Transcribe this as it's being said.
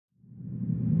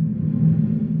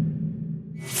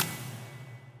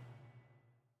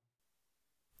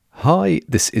Hi,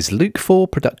 this is Luke for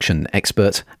Production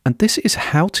Expert, and this is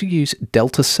how to use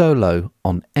Delta Solo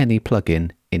on any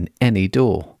plugin in any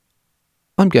DAW.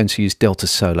 I'm going to use Delta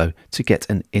Solo to get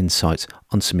an insight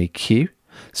on some EQ,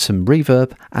 some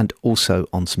reverb, and also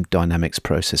on some dynamics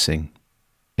processing.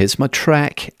 Here's my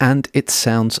track, and it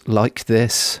sounds like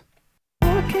this.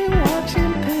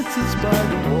 Watching pictures by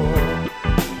the wall.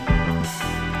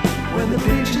 When the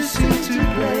pictures seem to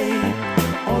play,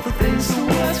 all the things the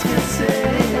words can say.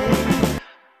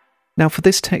 Now for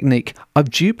this technique, I've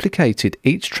duplicated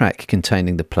each track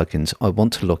containing the plugins I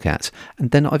want to look at, and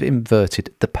then I've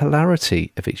inverted the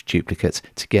polarity of each duplicate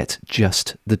to get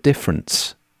just the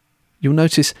difference. You'll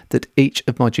notice that each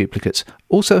of my duplicates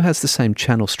also has the same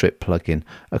channel strip plugin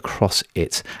across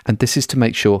it, and this is to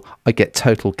make sure I get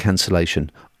total cancellation,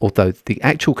 although the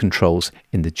actual controls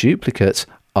in the duplicate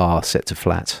are set to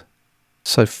flat.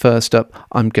 So first up,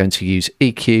 I'm going to use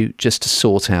EQ just to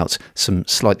sort out some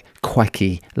slight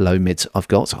quacky low mids I've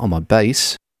got on my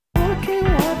bass.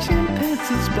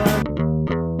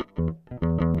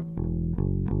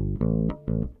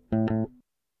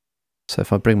 So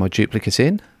if I bring my duplicate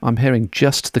in, I'm hearing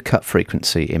just the cut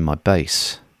frequency in my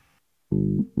bass.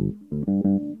 You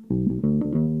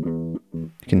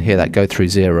can hear that go through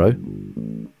 0.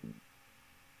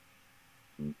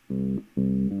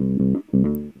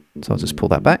 So I'll just pull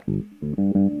that back.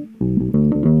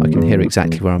 I can hear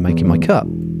exactly where I'm making my cut.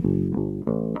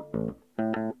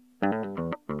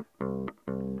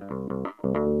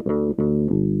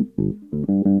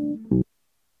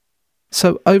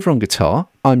 So over on guitar,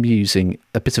 I'm using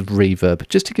a bit of reverb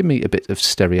just to give me a bit of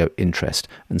stereo interest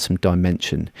and some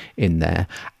dimension in there.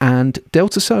 And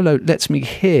Delta Solo lets me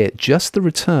hear just the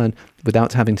return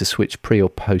without having to switch pre or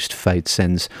post fade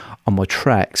sends on my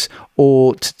tracks,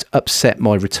 or to upset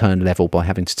my return level by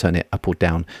having to turn it up or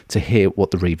down to hear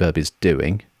what the reverb is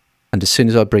doing. And as soon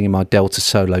as I bring in my Delta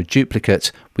Solo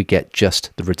duplicate, we get just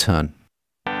the return.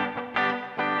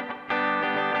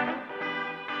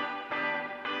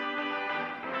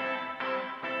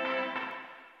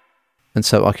 And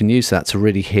so I can use that to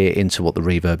really hear into what the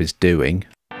reverb is doing.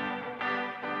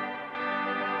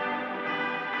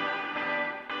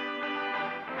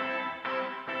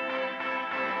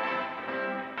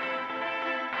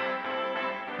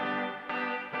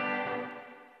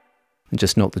 And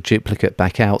just knock the duplicate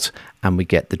back out, and we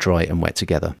get the dry and wet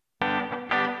together.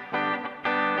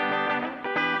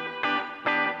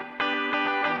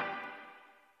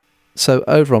 So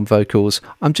over on vocals,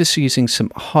 I'm just using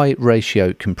some high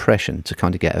ratio compression to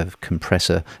kind of get a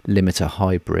compressor limiter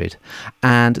hybrid.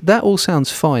 And that all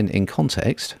sounds fine in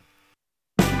context.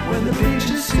 When the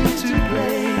pictures seem to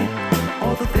play,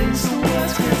 all the things the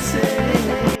words can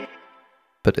say.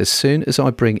 But as soon as I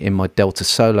bring in my Delta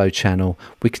Solo channel,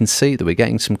 we can see that we're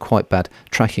getting some quite bad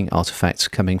tracking artifacts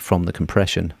coming from the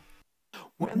compression.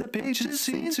 When the pictures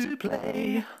seem to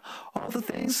play, all the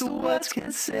things the words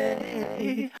can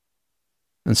say.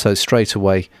 And so straight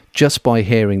away, just by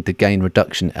hearing the gain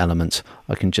reduction element,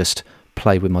 I can just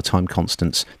play with my time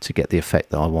constants to get the effect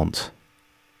that I want.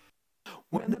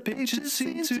 When the pictures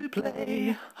seem to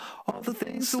play, all the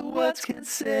things the words can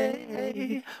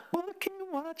say.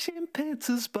 Watching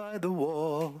pictures by the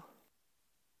wall.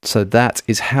 So that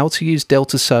is how to use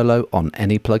Delta Solo on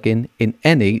any plugin in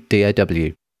any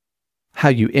DAW. How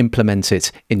you implement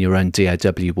it in your own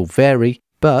DAW will vary,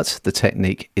 but the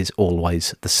technique is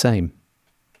always the same.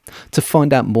 To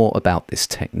find out more about this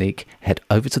technique, head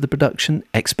over to the Production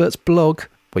Experts blog,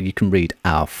 where you can read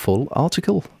our full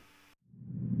article.